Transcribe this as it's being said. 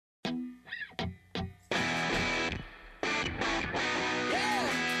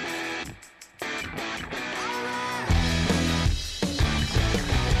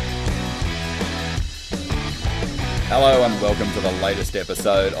Hello and welcome to the latest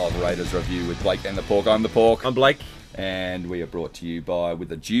episode of Raiders Review with Blake and the Pork. I'm the Pork. I'm Blake. And we are brought to you with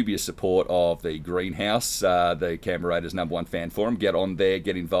the dubious support of the Greenhouse, the Canberra Raiders #1 fan forum. Get on there,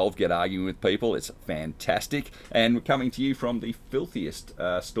 get involved, get arguing with people. It's fantastic. And we're coming to you from the filthiest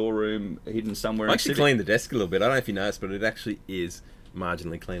storeroom hidden somewhere I in actually Sydney. cleaned the desk a little bit. I don't know if you noticed, but it actually is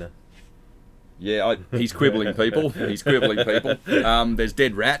marginally cleaner. Yeah, he's quibbling people. He's quibbling people. There's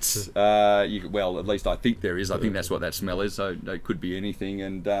dead rats. Well, at least I think there is. I think that's what that smell is. So it could be anything.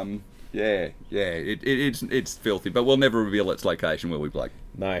 And it's filthy. But we'll never reveal its location, will we, Blake?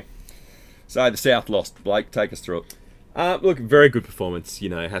 No. So the South lost. Blake, take us through it. Look, very good performance. You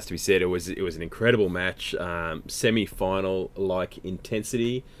know, it has to be said. It was an incredible match. Semi-final like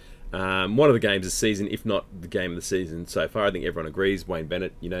intensity. One of the games of the season, if not the game of the season so far. I think everyone agrees. Wayne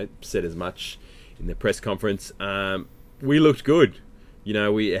Bennett, said as much in the press conference. We looked good.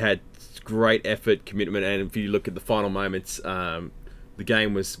 We had great effort, commitment, and if you look at the final moments, the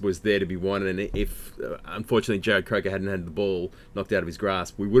game was there to be won. And if unfortunately Jared Croker hadn't had the ball knocked out of his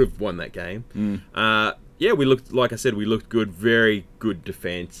grasp, we would have won that game. We looked, like I said, we looked good. Very good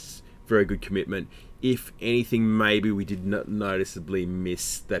defence, very good commitment. If anything, maybe we did not noticeably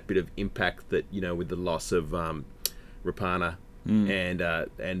miss that bit of impact that with the loss of Rapana. And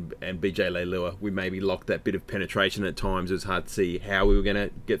BJ Leilua, we maybe locked that bit of penetration at times. It was hard to see how we were going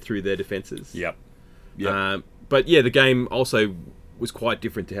to get through their defences. Yep. But yeah, the game also was quite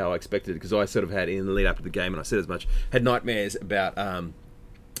different to how I expected it, because I sort of had, in the lead up to the game, and I said as much, had nightmares about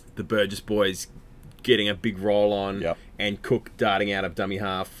the Burgess boys getting a big roll on and Cook darting out of dummy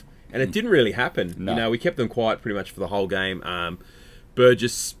half. And it didn't really happen. No. We kept them quiet pretty much for the whole game.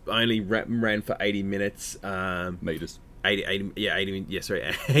 Burgess only ran for 80 minutes. Meters. 80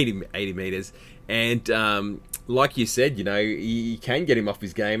 meters. And like you said, you can get him off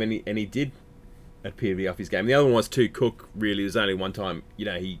his game, and he did appear to be off his game. The other one was too. Cook really was only one time,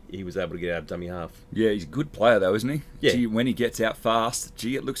 he was able to get out of dummy half. Yeah, he's a good player though, isn't he? Yeah. Gee, when he gets out fast,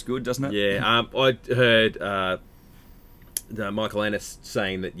 it looks good, doesn't it? Yeah, I heard Michael Ennis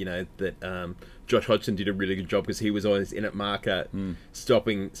saying that, that Josh Hodgson did a really good job because he was always in at marker,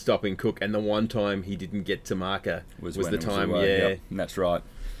 stopping Cook, and the one time he didn't get to marker was the time. Yep, that's right.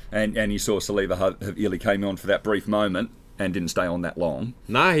 And you saw Saliva Havili came on for that brief moment and didn't stay on that long.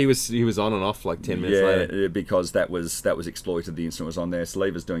 No, he was on and off like 10 minutes later. Yeah, because that was exploited. The instant was on there.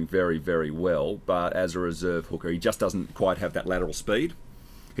 Saliva's doing very, very well, but as a reserve hooker, he just doesn't quite have that lateral speed.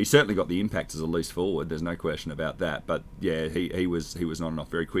 He's certainly got the impact as a loose forward. There's no question about that. But yeah, he was on and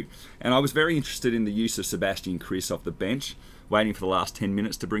off very quick. And I was very interested in the use of Sebastian Kris off the bench, waiting for the last 10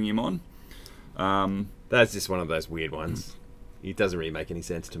 minutes to bring him on. That's just one of those weird ones. It doesn't really make any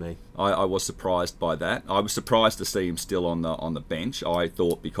sense to me. I was surprised by that. I was surprised to see him still on the bench. I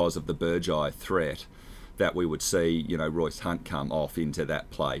thought because of the Burgeye threat that we would see Royce Hunt come off into that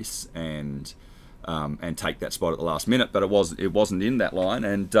place and take that spot at the last minute, but it wasn't in that line.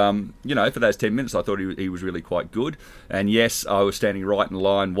 And for those 10 minutes, I thought he was really quite good. And yes, I was standing right in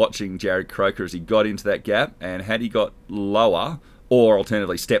line watching Jared Croker as he got into that gap. And had he got lower, or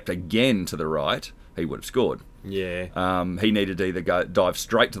alternatively stepped again to the right, he would have scored. Yeah. He needed to either dive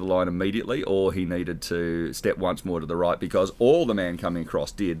straight to the line immediately, or he needed to step once more to the right, because all the man coming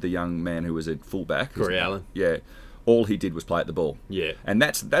across did, the young man who was at fullback, Corey Allen. Yeah. All he did was play at the ball. Yeah. And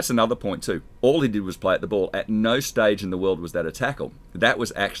that's another point too. All he did was play at the ball. At no stage in the world was that a tackle. That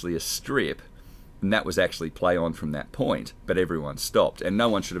was actually a strip, and that was actually play on from that point. But everyone stopped, and no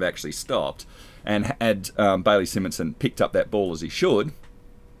one should have actually stopped. And had Bailey Simonson picked up that ball as he should,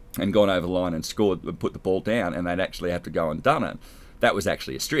 and gone over the line and scored, and put the ball down, and they'd actually have to go and done it, that was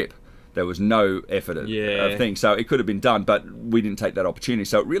actually a strip. There was no effort of thing. So it could have been done, but we didn't take that opportunity.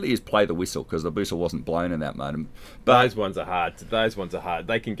 So it really is play the whistle, because the whistle wasn't blown in that moment. But those ones are hard.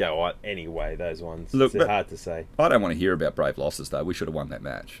 They can go out anyway, those ones. Look, it's hard to say. I don't want to hear about brave losses, though. We should have won that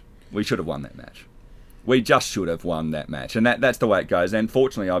match. We just should have won that match. And that's the way it goes. And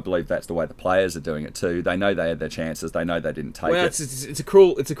fortunately, I believe that's the way the players are doing it too. They know they had their chances. They know they didn't take it. It's a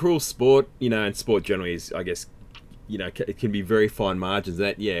cruel sport, and sport generally is, I guess, it can be very fine margins.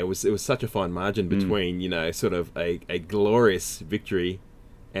 It was such a fine margin between, sort of a glorious victory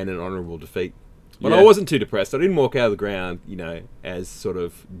and an honourable defeat. But I wasn't too depressed. I didn't walk out of the ground, as sort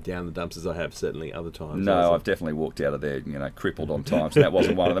of down the dumps as I have certainly other times. No, I've definitely walked out of there, crippled on times, and that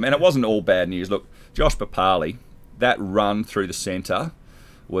wasn't one of them. And it wasn't all bad news. Look, Josh Papali, that run through the centre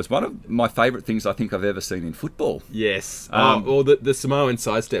was one of my favourite things I think I've ever seen in football. Yes. Or the Samoan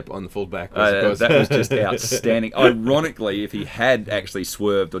sidestep on the fullback. That was just outstanding. Ironically, if he had actually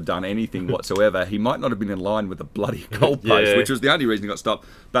swerved or done anything whatsoever, he might not have been in line with the bloody goalpost, which was the only reason he got stopped.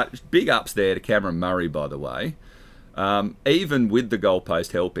 But big ups there to Cameron Murray, by the way. Even with the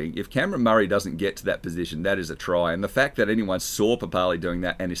goalpost helping, if Cameron Murray doesn't get to that position, that is a try. And the fact that anyone saw Papali doing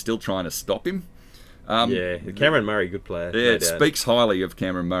that and is still trying to stop him, Cameron Murray, good player. yeah, it speaks highly of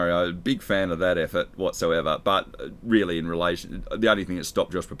Cameron Murray. I'm a big fan of that effort whatsoever. But really, in relation, the only thing that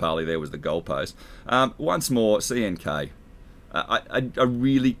stopped Josh Papali there was the goalpost. Once more, CNK. I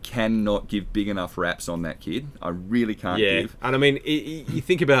really cannot give big enough raps on that kid. I really can't give. And I mean, you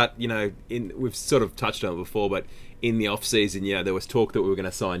think about, we've sort of touched on it before, but in the off-season, there was talk that we were going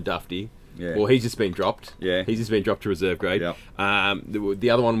to sign Dufty. Yeah. Well, he's just been dropped. Yeah. He's just been dropped to reserve grade. Yep. The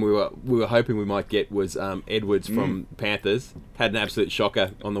other one we were hoping we might get was Edwards from Panthers. Had an absolute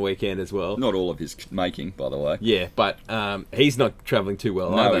shocker on the weekend as well. Not all of his making, by the way. Yeah, but he's not travelling too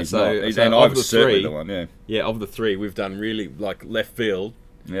well No, either. he's so, not. He's so and of I the was certainly three, the one, yeah. Yeah, of the three, we've done really left field.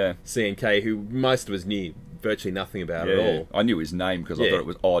 Yeah. CNK, who most of us knew virtually nothing about at all. I knew his name because I thought it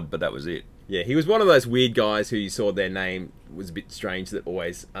was odd, but that was it. Yeah, he was one of those weird guys who you saw their name was a bit strange that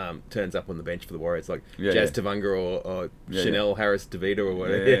always turns up on the bench for the Warriors, like Jazz Tavanga or Chanel Harris DeVita or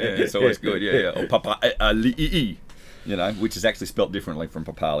whatever. Yeah, it's always good, Or Papa Li'i, which is actually spelt differently from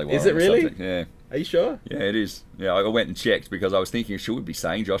Papali. Is it really? Yeah. Are you sure? Yeah, it is. Yeah, I went and checked because I was thinking, should we be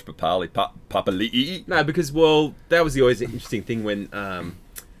saying Josh Papali, Papa Li'i? No, because, that was the always interesting thing when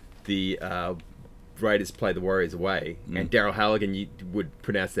the Raiders play the Warriors away, and Daryl Halligan, you would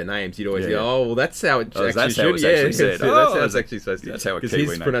pronounce their names. You'd always go, that's how it actually should. Actually said. That's how it's actually supposed to. That's how a because Kiwi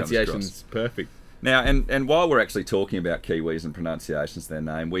his name pronunciation's perfect. Now, and while we're actually talking about Kiwis and pronunciations of their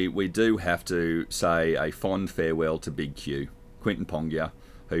name, we do have to say a fond farewell to Big Q, Quinton Pongia,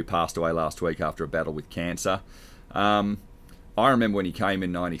 who passed away last week after a battle with cancer. I remember when he came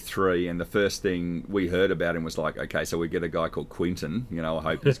in '93, and the first thing we heard about him was like, okay, so we get a guy called Quinton. I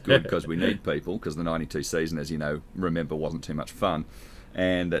hope he's good because we need people, because the '92 season, as you know, remember, wasn't too much fun.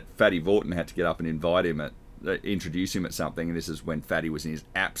 And that Fatty Vaughton had to get up and introduce him at something, and this is when Fatty was in his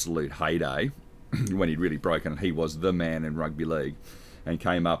absolute heyday, when he'd really broken, and he was the man in rugby league. And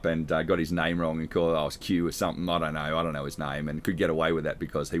came up and got his name wrong and called it Q or something. I don't know his name, and could get away with that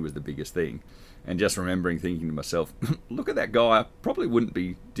because he was the biggest thing. And just remembering thinking to myself, look at that guy. I probably wouldn't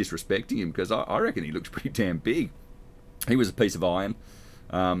be disrespecting him because I reckon he looks pretty damn big. He was a piece of iron.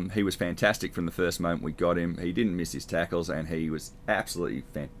 He was fantastic from the first moment we got him. He didn't miss his tackles, and he was absolutely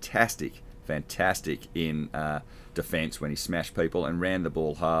fantastic in defence when he smashed people and ran the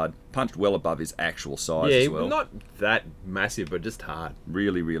ball hard, punched well above his actual size as well. Not that massive, but just hard.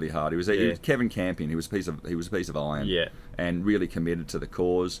 Really, really hard. He was Kevin Campion. He was a piece of iron. Yeah. And really committed to the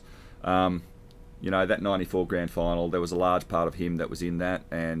cause. That '94 grand final, there was a large part of him that was in that,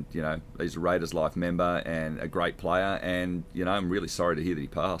 and he's a Raiders life member and a great player, and I'm really sorry to hear that he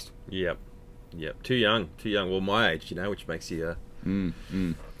passed. Yep. Too young. Well, my age, which makes you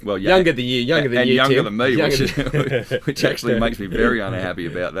well, younger than you, and younger Tim. than me, which actually makes me very unhappy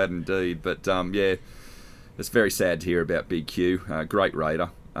about that indeed. But it's very sad to hear about Big Q, great Raider.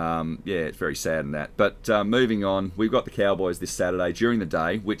 It's very sad in that. But moving on, we've got the Cowboys this Saturday during the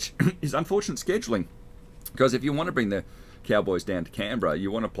day, which is unfortunate scheduling. Because if you want to bring the Cowboys down to Canberra, you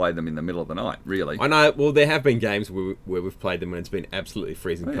want to play them in the middle of the night, really. I know. Well, there have been games where we've played them when it's been absolutely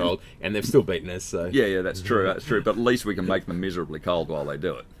freezing cold, and they've still beaten us. So that's true. That's true. But at least we can make them miserably cold while they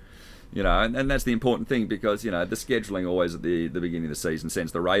do it. And that's the important thing because, the scheduling always at the beginning of the season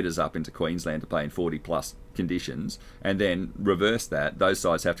sends the Raiders up into Queensland to play in 40-plus conditions, and then reverse that. Those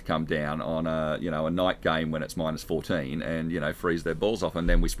sides have to come down on a night game when it's minus 14 and, freeze their balls off, and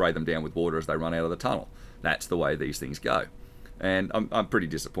then we spray them down with water as they run out of the tunnel. That's the way these things go. And I'm pretty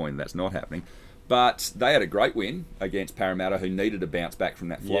disappointed that's not happening. But they had a great win against Parramatta, who needed to bounce back from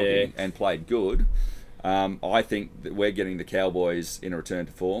that flogging and played good. I think that we're getting the Cowboys in a return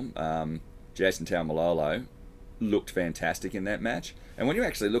to form. Jason Taumalolo looked fantastic in that match. And when you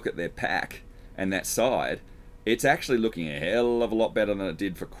actually look at their pack and that side, it's actually looking a hell of a lot better than it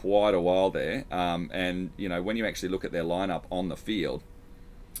did for quite a while there. And when you actually look at their lineup on the field,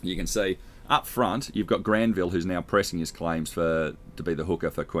 you can see up front, you've got Granville, who's now pressing his claims to be the hooker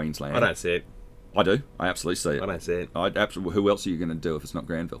for Queensland. I don't see it. I do. I absolutely see it. I don't see it. Absolutely. Who else are you going to do if it's not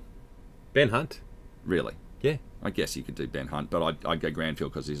Granville? Ben Hunt. Really? Yeah. I guess you could do Ben Hunt, but I'd go Granville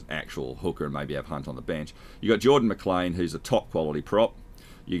because he's an actual hooker and maybe have Hunt on the bench. You got Jordan McLean, who's a top quality prop.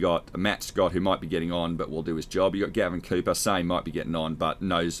 You got Matt Scott, who might be getting on but will do his job. You got Gavin Cooper, same, might be getting on but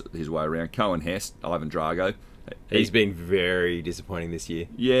knows his way around. Cohen Hess, Ivan Drago. He's been very disappointing this year.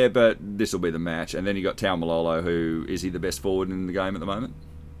 Yeah, but this will be the match. And then you got Taumalolo, who is he the best forward in the game at the moment?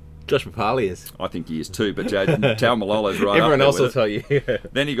 Josh Papali is. I think he is too, but Taumalolo's right Everyone up else there will with tell you.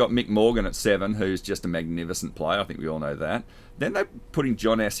 it. Then you got Mick Morgan at 7, who's just a magnificent player. I think we all know that. Then they're putting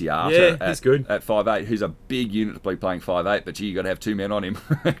John Asiata he's good. at 5'8", who's a big unit to be playing 5'8", but gee, you got to have 2 men on him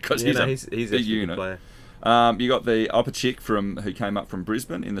because he's a he's big a unit. player. You got the upper chick who came up from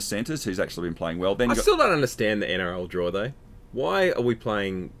Brisbane in the centres, who's actually been playing well. Then I you got, still don't understand the NRL draw though. Why are we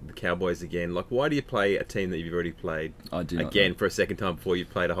playing the Cowboys again? Like, why do you play a team that you've already played again for a second time before you've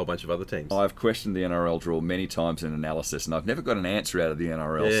played a whole bunch of other teams? I've questioned the NRL draw many times in analysis, and I've never got an answer out of the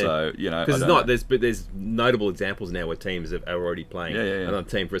NRL. Yeah. So because it's not. There's notable examples now where teams are already playing another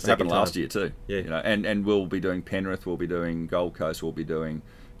team for a second time. Happened last year too. Yeah, and we'll be doing Penrith, we'll be doing Gold Coast, we'll be doing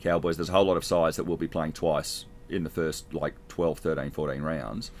Cowboys. There's a whole lot of sides that will be playing twice in the first 12, 13, 14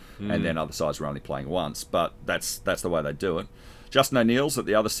 rounds, and then other sides are only playing once. But that's the way they do it. Justin O'Neill's at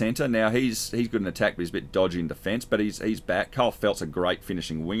the other centre. Now he's good in attack, but he's a bit dodgy in defence. But he's back. Carl Felt's a great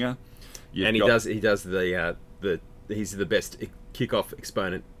finishing winger. He does the he's the best kickoff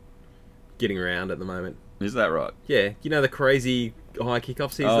exponent getting around at the moment. Is that right? Yeah, the crazy high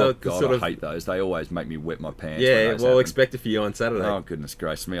kickoffs. He's I hate those. They always make me wet my pants. Yeah, well, expect it for you on Saturday. Oh goodness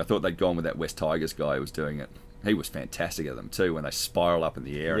gracious me! I thought they'd gone with that West Tigers guy who was doing it. He was fantastic at them too when they spiral up in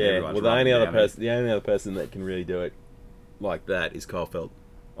the air. Yeah, and well, the only other person that can really do it like that is Kyle Feldt.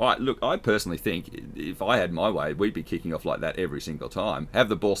 Look, I personally think if I had my way, we'd be kicking off like that every single time. Have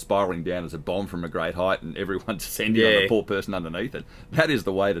the ball spiralling down as a bomb from a great height and everyone descending on the poor person underneath it. That is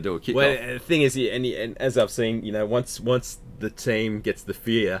the way to do a kickoff. Well, the thing is, and as I've seen, once the team gets the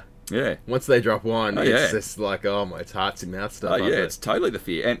fear, once they drop one, it's just like, it's hearts and mouth stuff. It's totally the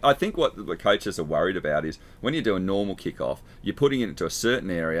fear. And I think what the coaches are worried about is when you do a normal kickoff, you're putting it into a certain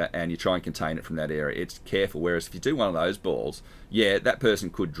area and you try and contain it from that area. It's careful. Whereas if you do one of those balls, that person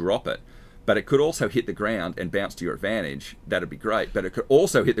could drop it. But it could also hit the ground and bounce to your advantage. That'd be great. But it could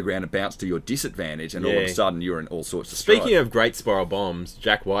also hit the ground and bounce to your disadvantage, and all of a sudden you're in all sorts of strife. Speaking of great spiral bombs,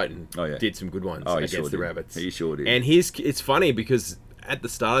 Jack Whiten did some good ones against the Rabbits. He sure did. And it's funny because at the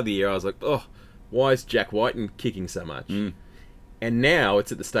start of the year I was like, why is Jack Whiten kicking so much? And now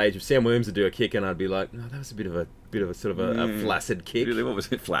it's at the stage of Sam Williams to do a kick, and I'd be like, no, that was a bit of a sort of a flaccid kick. Really, what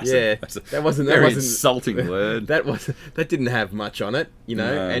was it? Flaccid. Yeah, that wasn't insulting word. That didn't have much on it,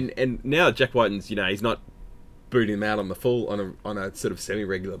 No. And now Jack Whiten's, he's not booting him out on the full on a sort of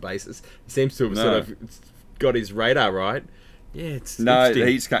semi-regular basis. He seems to have sort of got his radar right. Yeah, it's but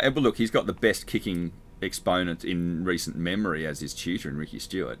look, he's got the best kicking exponent in recent memory as his tutor in Ricky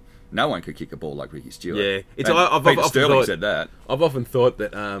Stewart. No one could kick a ball like Ricky Stewart. Yeah, Peter Sterling said that. I've often thought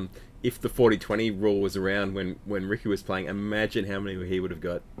that if the 40-20 rule was around when Ricky was playing, imagine how many he would have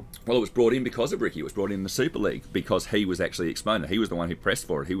got. Well, it was brought in because of Ricky. It was brought in the Super League because he was actually exponent. He was the one who pressed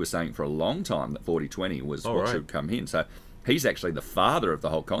for it. He was saying for a long time that 40-20 was what should come in. So he's actually the father of the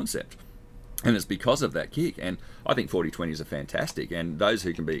whole concept. And it's because of that kick. And I think 40-20s are fantastic. And those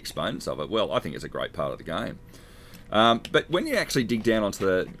who can be exponents of it, well, I think it's a great part of the game. But when you actually dig down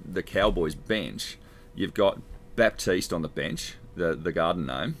onto the Cowboys bench, you've got Baptiste on the bench, the Garden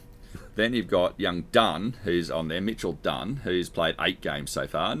gnome. Then you've got young Dunn, who's on there, Mitchell Dunn, who's played 8 games so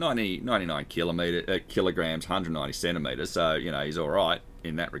far, 99 kilograms, 190 centimetres. So, he's all right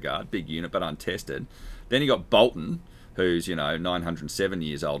in that regard. Big unit, but untested. Then you got Bolton, who's 907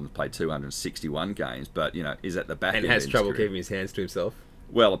 years old and played 261 games, but is at the back and has trouble keeping his hands to himself.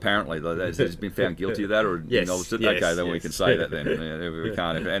 Well, apparently he's been found guilty of that, or acknowledged it. Okay, then we can say that. Then we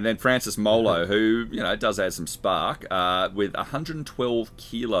can't. And then Francis Molo, who does add some spark, with 112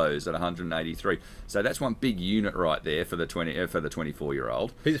 kilos at 183. So that's one big unit right there for the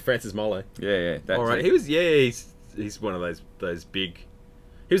 24-year-old. Who's Francis Molo? Yeah. All right, he was. Yeah, he's one of those big.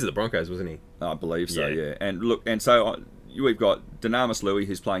 He was at the Broncos, wasn't he? I believe so. Yeah. And look, so we've got Dynamis Louis,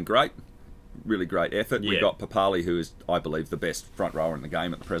 who's playing great. Really great effort. We've got Papali, who is, I believe, the best front rower in the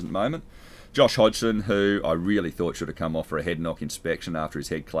game at the present moment. Josh Hodgson, who I really thought should have come off for a head knock inspection after his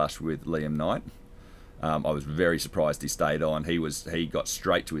head clash with Liam Knight. I was very surprised he stayed on. He got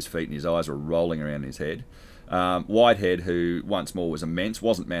straight to his feet and his eyes were rolling around his head. Whitehead, who once more was immense,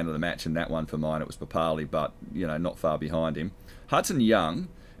 wasn't man of the match in that one for mine. It was Papali, but not far behind him. Hudson Young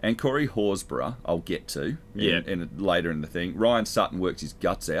and Corey Horsburgh, I'll get to later in the thing. Ryan Sutton worked his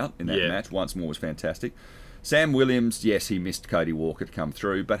guts out in that match. Once more was fantastic. Sam Williams, yes, he missed Cody Walker to come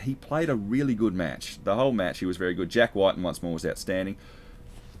through, but he played a really good match. The whole match, he was very good. Jack Whiten once more was outstanding.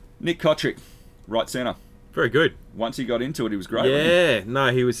 Nick Kotrick, right centre. Very good. Once he got into it, he was great. Yeah,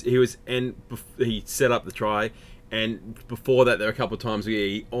 no, he was, and he set up the try. And before that, there were a couple of times where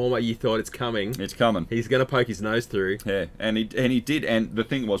you thought it's coming. It's coming. He's going to poke his nose through. Yeah, and he did. And the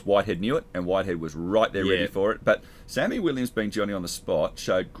thing was, Whitehead knew it, and Whitehead was right there ready for it. But Sammy Williams, being Johnny on the spot,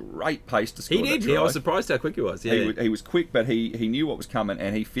 showed great pace to score. He did. That try. I was surprised how quick he was. Yeah, he was quick, but he knew what was coming,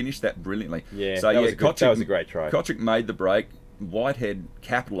 and he finished that brilliantly. Yeah, so that was a great try. Kotrick made the break. Whitehead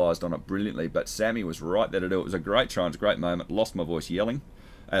capitalised on it brilliantly, but Sammy was right there to do it. It was a great try. It was a great moment. Lost my voice yelling,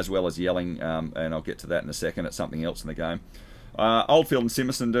 as well as yelling, and I'll get to that in a second at something else in the game. Oldfield and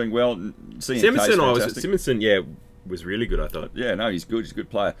Simonson doing well. Simonson, was really good, I thought. Yeah, no, he's good. He's a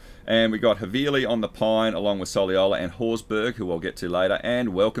good player. And we got Havili on the pine, along with Soliola and Horsburgh, who I'll get to later.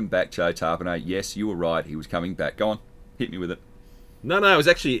 And welcome back, Joe Tarpano. Yes, you were right. He was coming back. Go on, hit me with it. No, it was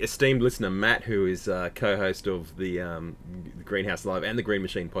actually esteemed listener Matt, who is co-host of the Greenhouse Live and the Green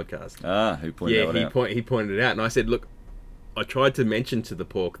Machine podcast. Who pointed that out? He pointed it out, and I said, look, I tried to mention to the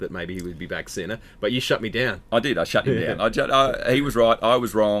pork that maybe he would be back sooner, but you shut me down. I did. I shut him down. He was right. I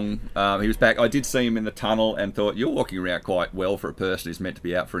was wrong. He was back. I did see him in the tunnel and thought, you're walking around quite well for a person who's meant to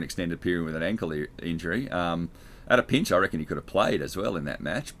be out for an extended period with an ankle injury. At a pinch, I reckon he could have played as well in that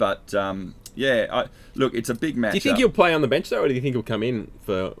match. But, look, it's a big match. Do you think he'll play on the bench, though, or do you think he'll come in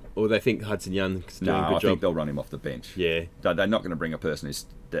or they think Hudson Young's doing a good job? I think they'll run him off the bench. Yeah. They're not going to bring a person who's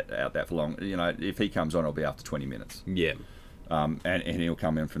out that for long. You know, if he comes on, it'll be after 20 minutes. Yeah. And he'll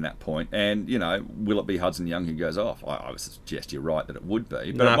come in from that point. And, will it be Hudson Young who goes off? I would suggest you're right that it would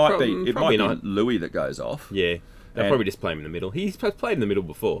be. But it might be Louis that goes off. Yeah. They'll probably just play him in the middle. He's played in the middle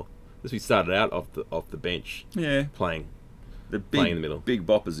before. As we started out off the bench. Yeah. Playing in the middle. Big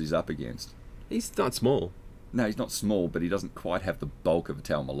boppers he's up against. He's not small. No, he's not small, but he doesn't quite have the bulk of a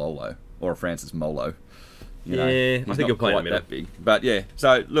Tal Malolo or a Francis Molo. I think he'll play in the middle. That big. But, yeah.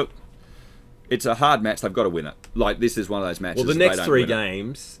 So, look. It's a hard match. They've got to win it. Like, this is one of those matches. Well, the next 3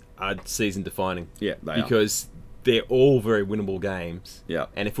 games are season-defining. Yeah, they are. Because they're all very winnable games. Yeah.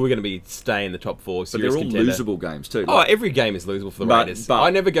 And if we're going to be staying in the top 4, but they're all losable games too. Every game is losable for the Raiders. But I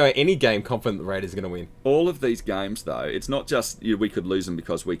never go any game confident the Raiders are going to win. All of these games, though, it's not just we could lose them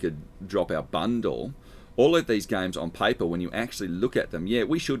because we could drop our bundle. All of these games on paper, when you actually look at them,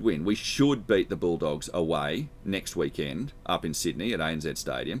 we should win. We should beat the Bulldogs away next weekend up in Sydney at ANZ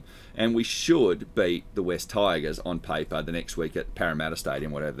Stadium. And we should beat the West Tigers on paper the next week at Parramatta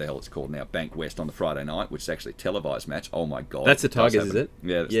Stadium, whatever the hell it's called now, Bank West on the Friday night, which is actually a televised match. Oh, my God. That's the Tigers, is it?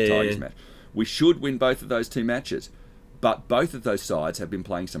 Yeah, that's the Tigers match. We should win both of those 2 matches. But both of those sides have been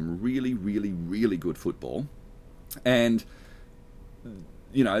playing some really, really, really good football. And,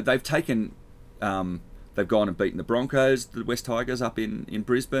 they've taken... They've gone and beaten the Broncos, the West Tigers up in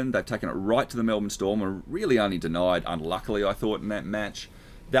Brisbane. They've taken it right to the Melbourne Storm and really only denied, unluckily, I thought, in that match.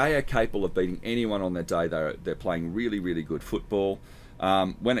 They are capable of beating anyone on their day. They're playing really, really good football.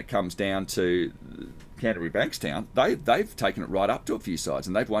 When it comes down to Canterbury Bankstown, they've taken it right up to a few sides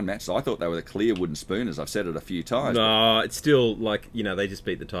and they've won matches. I thought they were the clear wooden spooners. I've said it a few times. No, it's still like, they just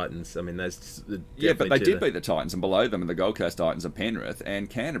beat the Titans. I mean, those... Yeah, but they did beat the Titans, and below them are the Gold Coast Titans and Penrith, and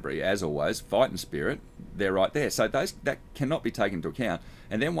Canterbury, as always, fighting spirit, they're right there. So that cannot be taken into account.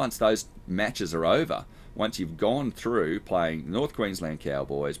 And then once those matches are over, once you've gone through playing North Queensland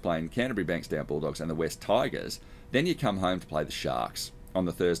Cowboys, playing Canterbury Bankstown Bulldogs and the West Tigers, then you come home to play the Sharks on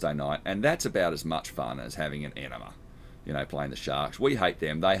the Thursday night, and that's about as much fun as having an enema, playing the Sharks. We hate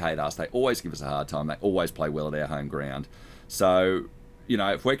them, they hate us, they always give us a hard time, they always play well at our home ground. So,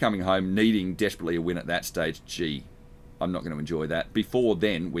 if we're coming home needing desperately a win at that stage, I'm not going to enjoy that. Before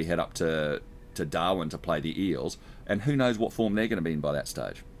then, we head up to Darwin to play the Eels, and who knows what form they're going to be in by that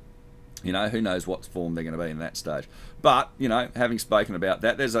stage. Who knows what form they're going to be in that stage. But, having spoken about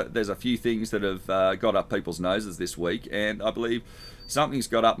that, there's a few things that have got up people's noses this week, and I believe something's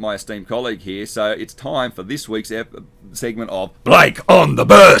got up my esteemed colleague here, so it's time for this week's segment of Blake on the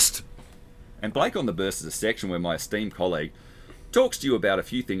Burst! And Blake on the Burst is a section where my esteemed colleague talks to you about a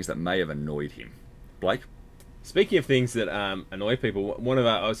few things that may have annoyed him. Blake? Speaking of things that annoy people,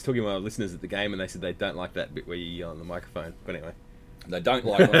 I was talking to my listeners at the game, and they said they don't like that bit where you yell on the microphone. But anyway. They don't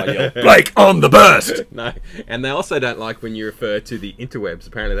like when I yell, Blake on the Burst! No, and they also don't like when you refer to the interwebs.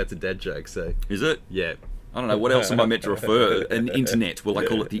 Apparently that's a dad joke, so... Is it? Yeah. I don't know, what else am I meant to refer? An internet. Will I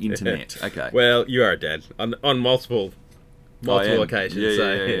call it the internet? Okay. Well, you are a dad. On multiple occasions.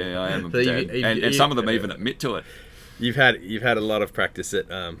 Yeah, I am a dad. And some of them even admit to it. You've had a lot of practice at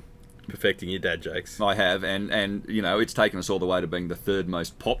perfecting your dad jokes. I have, and it's taken us all the way to being the 3rd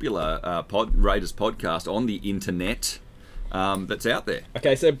most popular Raiders podcast on the internet. That's out there.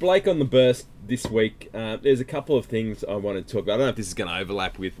 Okay, so Blake on the Burst this week. There's a couple of things I want to talk about. I don't know if this is going to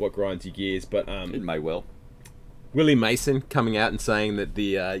overlap with what grinds your gears, but it may well. Willie Mason coming out and saying that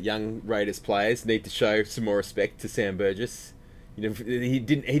the young Raiders players need to show some more respect to Sam Burgess. You know, he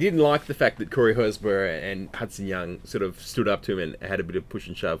didn't like the fact that Corey Horsburgh and Hudson Young sort of stood up to him and had a bit of push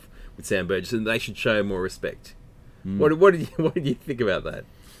and shove with Sam Burgess, and they should show more respect. What did you think about that?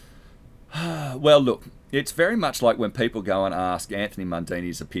 Well, look, it's very much like when people go and ask Anthony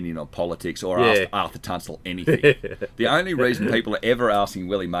Mundini's opinion on politics or ask Arthur Tunstall anything. The only reason people are ever asking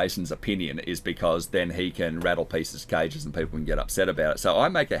Willie Mason's opinion is because then he can rattle pieces, cages, and people can get upset about it. So I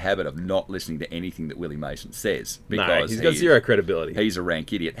make a habit of not listening to anything that Willie Mason says because he's got zero credibility. He's a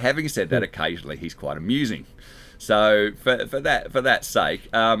rank idiot. Having said that, occasionally he's quite amusing. So for that sake,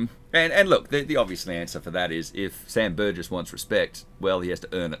 and look, the obvious answer for that is if Sam Burgess wants respect, well, he has to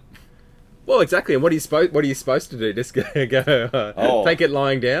earn it. Well, exactly. And what are you supposed to do? Just go take it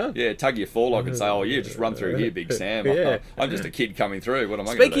lying down? Yeah, tug your forelock and say, "Oh, you just run through here, Big Sam." Yeah. I'm just a kid coming through. What am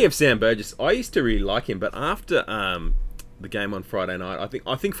I going to do? Speaking of Sam Burgess, I used to really like him, but after the game on Friday night,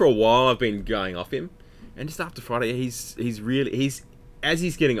 I think for a while I've been going off him, and just after Friday, he's as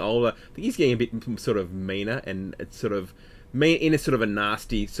he's getting older, I think he's getting a bit sort of meaner and it's sort of mean in a sort of a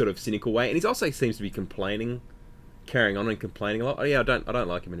nasty, sort of cynical way, and he also seems to be carrying on and complaining a lot. Oh yeah, I don't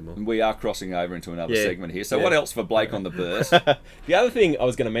like him anymore. We are crossing over into another segment here. So what else for Blake on the burst? The other thing I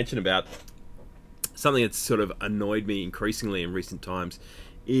was going to mention about something that's sort of annoyed me increasingly in recent times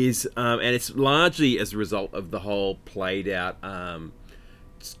is, and it's largely as a result of the whole played out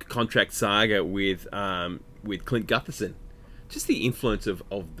contract saga with Clint Gutherson. Just the influence of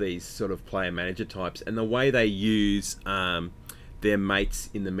these sort of player manager types and the way they use their mates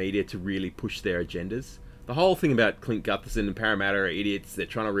in the media to really push their agendas. The whole thing about Clint Gutherson and Parramatta are idiots, they're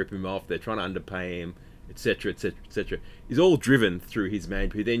trying to rip him off, they're trying to underpay him, etc., etc., etc., is all driven through his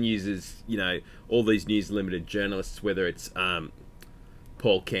manager, who then uses, you know, all these News Limited journalists, whether it's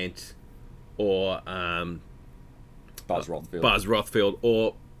Paul Kent or Buzz Rothfield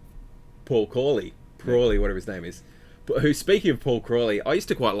or Paul Crawley, whatever his name is. But who, speaking of Paul Crawley, I used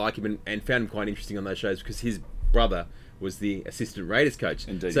to quite like him and found him quite interesting on those shows because his brother was the assistant Raiders coach.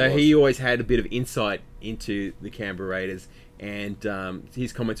 Indeed, so he always had a bit of insight into the Canberra Raiders, and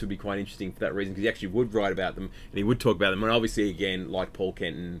his comments would be quite interesting for that reason because he actually would write about them and he would talk about them. And obviously, again, like Paul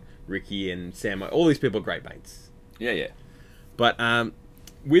Kent and Ricky and Sam, all these people are great mates. Yeah. But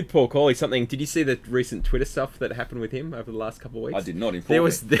with Paul Crawley, did you see the recent Twitter stuff that happened with him over the last couple of weeks? I did not. There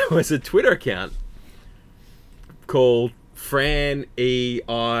was a Twitter account called Fran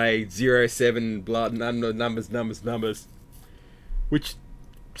EI07 blood numbers, which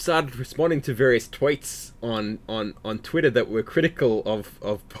started responding to various tweets on Twitter that were critical of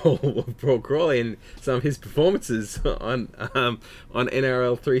Paul Crawley and some of his performances on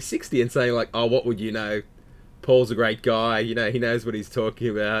NRL 360 and saying like, oh, what would you know? Paul's a great guy, you know, he knows what he's talking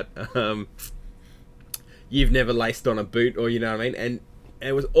about. You've never laced on a boot, or you know what I mean? And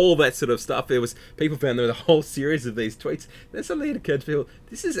it was all that sort of stuff. People found there was a whole series of these tweets. Then suddenly it occurred to people,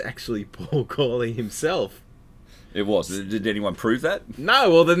 this is actually Paul Crawley himself. It was. Did anyone prove that? No.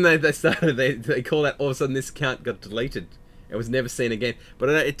 Well, then they started. They called that. All of a sudden, this account got deleted. It was never seen again. But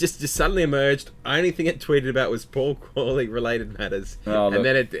it just suddenly emerged. Only thing it tweeted about was Paul Crawley related matters, and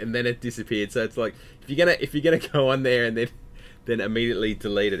then it disappeared. So it's like if you're gonna go on there and then immediately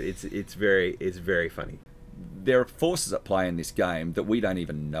delete it, it's very funny. There are forces at play in this game that we don't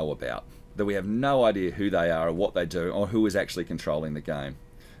even know about, that we have no idea who they are or what they do or who is actually controlling the game.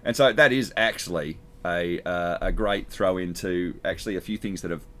 And so that is actually a great throw into actually a few things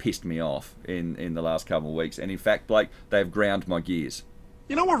that have pissed me off in the last couple of weeks. And in fact, Blake, they've ground my gears.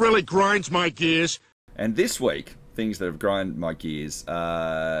 You know what really grinds my gears? And this week, things that have ground my gears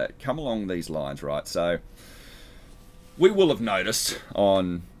come along these lines, right? So we will have noticed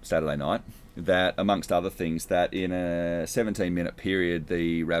on Saturday night that, amongst other things, that in a 17-minute period,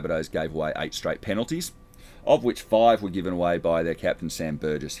 the Rabbitohs gave away 8 straight penalties, of which 5 were given away by their captain, Sam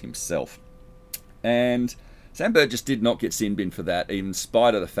Burgess himself. And Sam Burgess did not get sin bin for that, in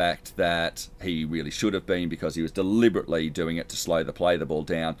spite of the fact that he really should have been, because he was deliberately doing it to slow the ball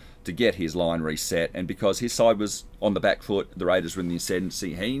down, to get his line reset, and because his side was on the back foot, the Raiders were in the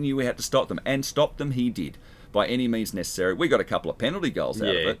ascendancy, he knew he had to stop them, and stop them he did. By any means necessary. We got a couple of penalty goals out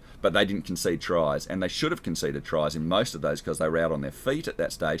of it, but they didn't concede tries, and they should have conceded tries in most of those because they were out on their feet at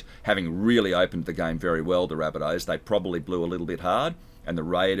that stage, having really opened the game very well, the Rabbitohs. They probably blew a little bit hard, and the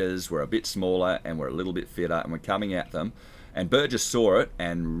Raiders were a bit smaller and were a little bit fitter and were coming at them. And Burgess saw it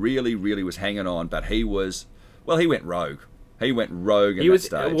and really, really was hanging on, but he went rogue. He went rogue at that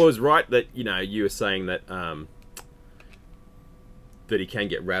stage. It was right that, you know, you were saying that that he can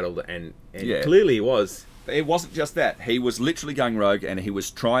get rattled, and clearly he was. it wasn't just that. He was literally going rogue, and he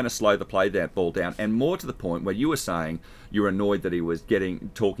was trying to slow the ball down, and more to the point where you were saying you were annoyed that he was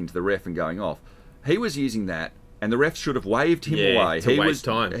talking to the ref and going off. He was using that, and the ref should have waved him away. To waste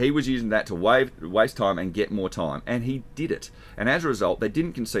time. He was using that to waste time and get more time, and he did it. And as a result, they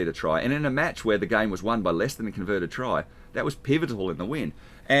didn't concede a try. And in a match where the game was won by less than a converted try, that was pivotal in the win.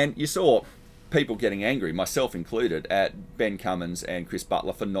 And you saw people getting angry, myself included, at Ben Cummins and Chris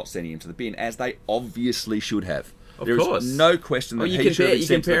Butler for not sending him to the bin, as they obviously should have. Of course. No question that he should have been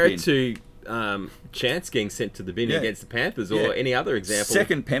sent to the bin. You compare it to Chance getting sent to the bin against the Panthers or any other example.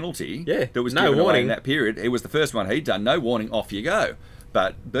 Second penalty that was no given away warning in that period. It was the first one he'd done. No warning, off you go.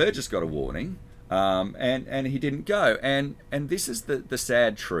 But Burgess got a warning, and he didn't go. And this is the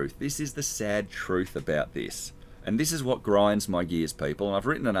sad truth. This is the sad truth about this. And this is what grinds my gears, people. And I've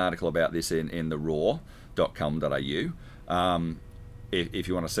written an article about this in the raw.com.au, if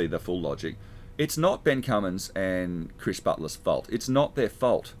you want to see the full logic. It's not Ben Cummins and Chris Butler's fault. It's not their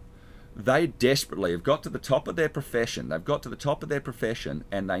fault. They desperately have got to the top of their profession. They've got to the top of their profession,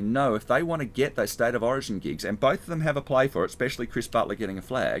 and they know if they want to get those State of Origin gigs, and both of them have a play for it, especially Chris Butler getting a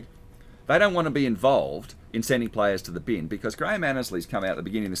flag, they don't want to be involved in sending players to the bin, because Graham Annesley's come out at the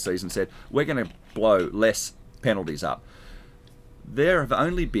beginning of the season and said, we're going to blow less penalties up. There have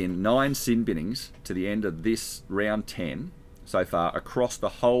only been 9 sin binnings to the end of this round 10 so far across the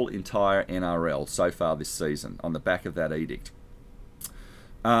whole entire NRL so far this season on the back of that edict.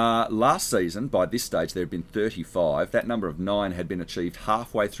 Last season, by this stage, there had been 35. That number of 9 had been achieved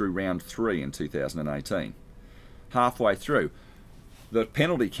halfway through round 3 in 2018. Halfway through. The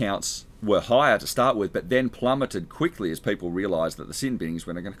penalty counts were higher to start with, but then plummeted quickly as people realised that the sin binnings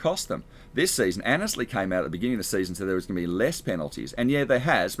were going to cost them. This season, Annesley came out at the beginning of the season and said there was going to be less penalties. And yeah, there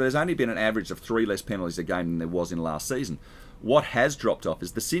has, but there's only been an average of 3 less penalties a game than there was in last season. What has dropped off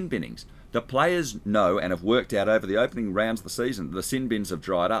is the sin binnings. The players know and have worked out over the opening rounds of the season that the sin bins have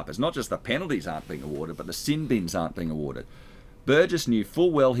dried up. It's not just the penalties aren't being awarded, but the sin bins aren't being awarded. Burgess knew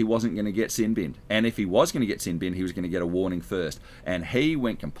full well he wasn't going to get sin binned. And if he was going to get sin binned, he was going to get a warning first. And he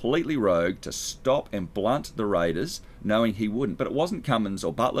went completely rogue to stop and blunt the Raiders, knowing he wouldn't. But it wasn't Cummins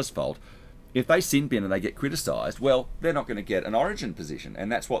or Butler's fault. If they sin bin and they get criticised, well, they're not going to get an origin position.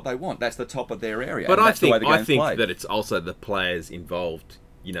 And that's what they want. That's the top of their area. But I think that it's also the players involved.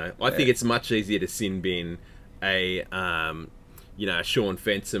 You know, I think it's much easier to sin bin a Sean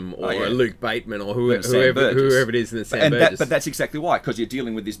Fensom or a Luke Bateman or whoever it is than Sam Burgess. But that's exactly why, because you're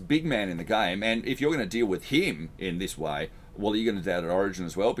dealing with this big man in the game, and if you're going to deal with him in this way, well, you're going to do that at Origin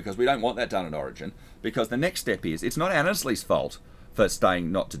as well, because we don't want that done at Origin, because the next step is, it's not Annesley's fault for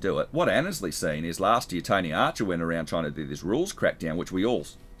staying not to do it. What Annesley's seen is last year Tony Archer went around trying to do this rules crackdown, which we all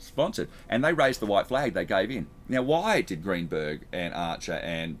sponsored, and they raised the white flag. They gave in. Now, why did Greenberg and Archer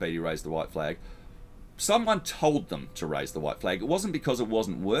and Beattie raise the white flag? Someone told them to raise the white flag. It wasn't because it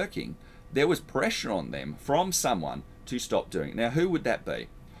wasn't working. There was pressure on them from someone to stop doing it. Now, who would that be?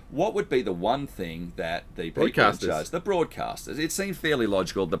 What would be the one thing that the people in charge, the broadcasters, it seemed fairly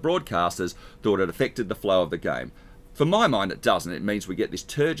logical. The broadcasters thought it affected the flow of the game. For my mind, it doesn't. It means we get this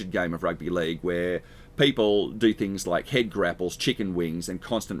turgid game of rugby league where people do things like head grapples, chicken wings, and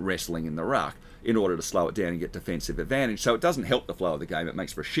constant wrestling in the ruck in order to slow it down and get defensive advantage. So it doesn't help the flow of the game. It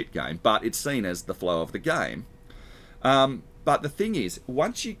makes for a shit game, but it's seen as the flow of the game. But the thing is,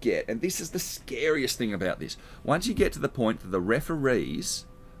 once you get, and this is the scariest thing about this, once you get to the point that the referees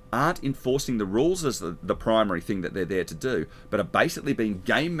aren't enforcing the rules as the primary thing that they're there to do, but are basically being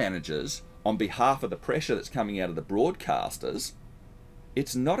game managers on behalf of the pressure that's coming out of the broadcasters,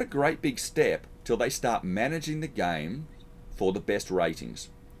 it's not a great big step till they start managing the game for the best ratings.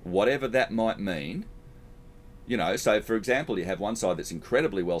 Whatever that might mean. You know, so for example, you have one side that's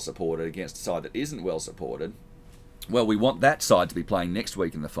incredibly well supported against a side that isn't well supported. Well, we want that side to be playing next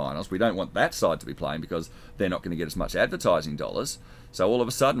week in the finals. We don't want that side to be playing because they're not going to get as much advertising dollars. So all of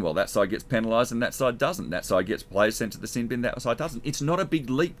a sudden, well, that side gets penalised and that side doesn't. That side gets players sent to the sin bin, that side doesn't. It's not a big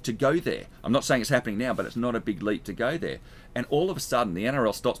leap to go there. I'm not saying it's happening now, but it's not a big leap to go there. And all of a sudden, the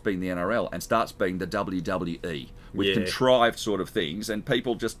NRL stops being the NRL and starts being the WWE with contrived sort of things and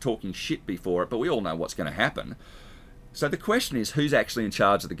people just talking shit before it, but we all know what's going to happen. So the question is, who's actually in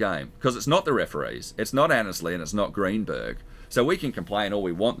charge of the game? Because it's not the referees, it's not Annesley, and it's not Greenberg. So we can complain all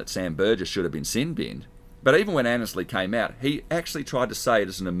we want that Sam Burgess should have been sin binned. But even when Annesley came out, he actually tried to say it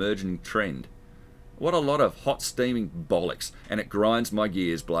as an emerging trend. What a lot of hot steaming bollocks. And it grinds my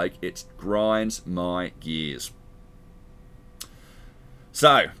gears, Blake. It grinds my gears.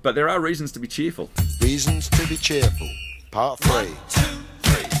 So, but there are reasons to be cheerful. Reasons to be cheerful. Part 3.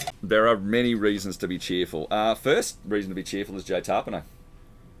 There are many reasons to be cheerful. First reason to be cheerful is Joe Tapine.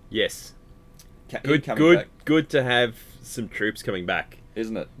 Yes. Good to have some troops coming back,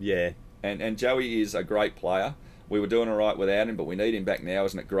 isn't it? Yeah. And Joey is a great player. We were doing all right without him, but we need him back now.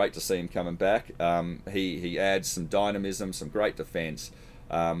 Isn't it great to see him coming back? He adds some dynamism, some great defence.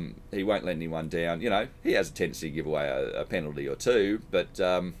 He won't let anyone down. He has a tendency to give away a penalty or two, but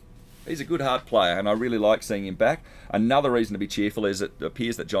he's a good hard player, and I really like seeing him back. Another reason to be cheerful is it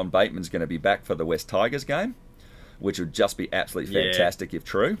appears that John Bateman's going to be back for the West Tigers game, which would just be absolutely fantastic if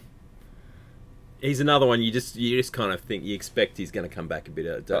true. He's another one you just kind of think, you expect he's going to come back a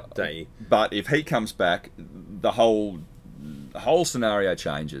bit, don't you? But if he comes back, the whole scenario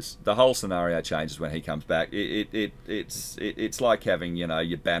changes. The whole scenario changes when he comes back. It's like having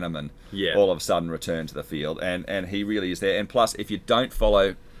your Bannerman all of a sudden return to the field, and he really is there. And plus, if you don't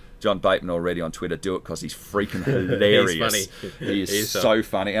follow John Bateman already on Twitter, do it because he's freaking hilarious. He's funny. He is so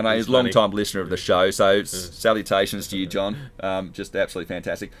funny, and he's a long-time listener of the show. So salutations to you, John. Just absolutely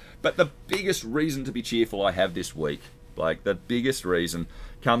fantastic. But the biggest reason to be cheerful I have this week, Blake, the biggest reason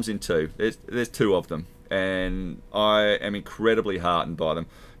comes in two. There's two of them, and I am incredibly heartened by them.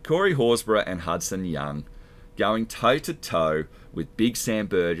 Corey Horsburgh and Hudson Young going toe-to-toe with Big Sam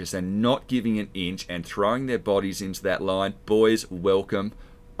Burgess and not giving an inch and throwing their bodies into that line. Boys, welcome.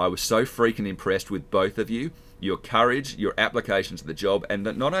 I was so freaking impressed with both of you. Your courage, your application to the job, and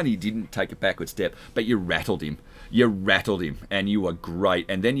that not only didn't take a backward step, but you rattled him. You rattled him, and you were great.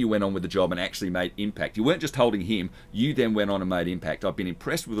 And then you went on with the job and actually made impact. You weren't just holding him, you then went on and made impact. I've been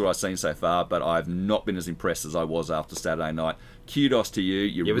impressed with what I've seen so far, but I've not been as impressed as I was after Saturday night. Kudos to you,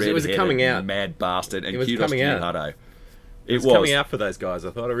 you red-headed mad bastard, and kudos to you, Hutto. It was coming out for those guys. I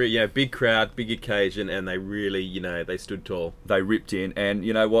thought, big crowd, big occasion, and they really, they stood tall. They ripped in, and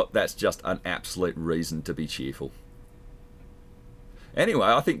you know what? That's just an absolute reason to be cheerful. Anyway,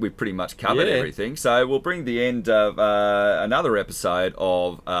 I think we've pretty much covered everything. So we'll bring the end of another episode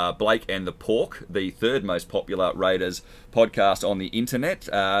of Blake and the Pork, the third most popular Raiders podcast on the internet,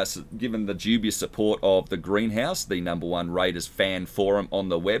 given the dubious support of the Greenhouse, the #1 Raiders fan forum on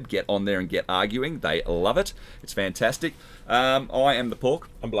the web. Get on there and get arguing. They love it. It's fantastic. I am the Pork.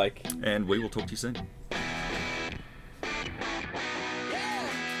 I'm Blake. And we will talk to you soon.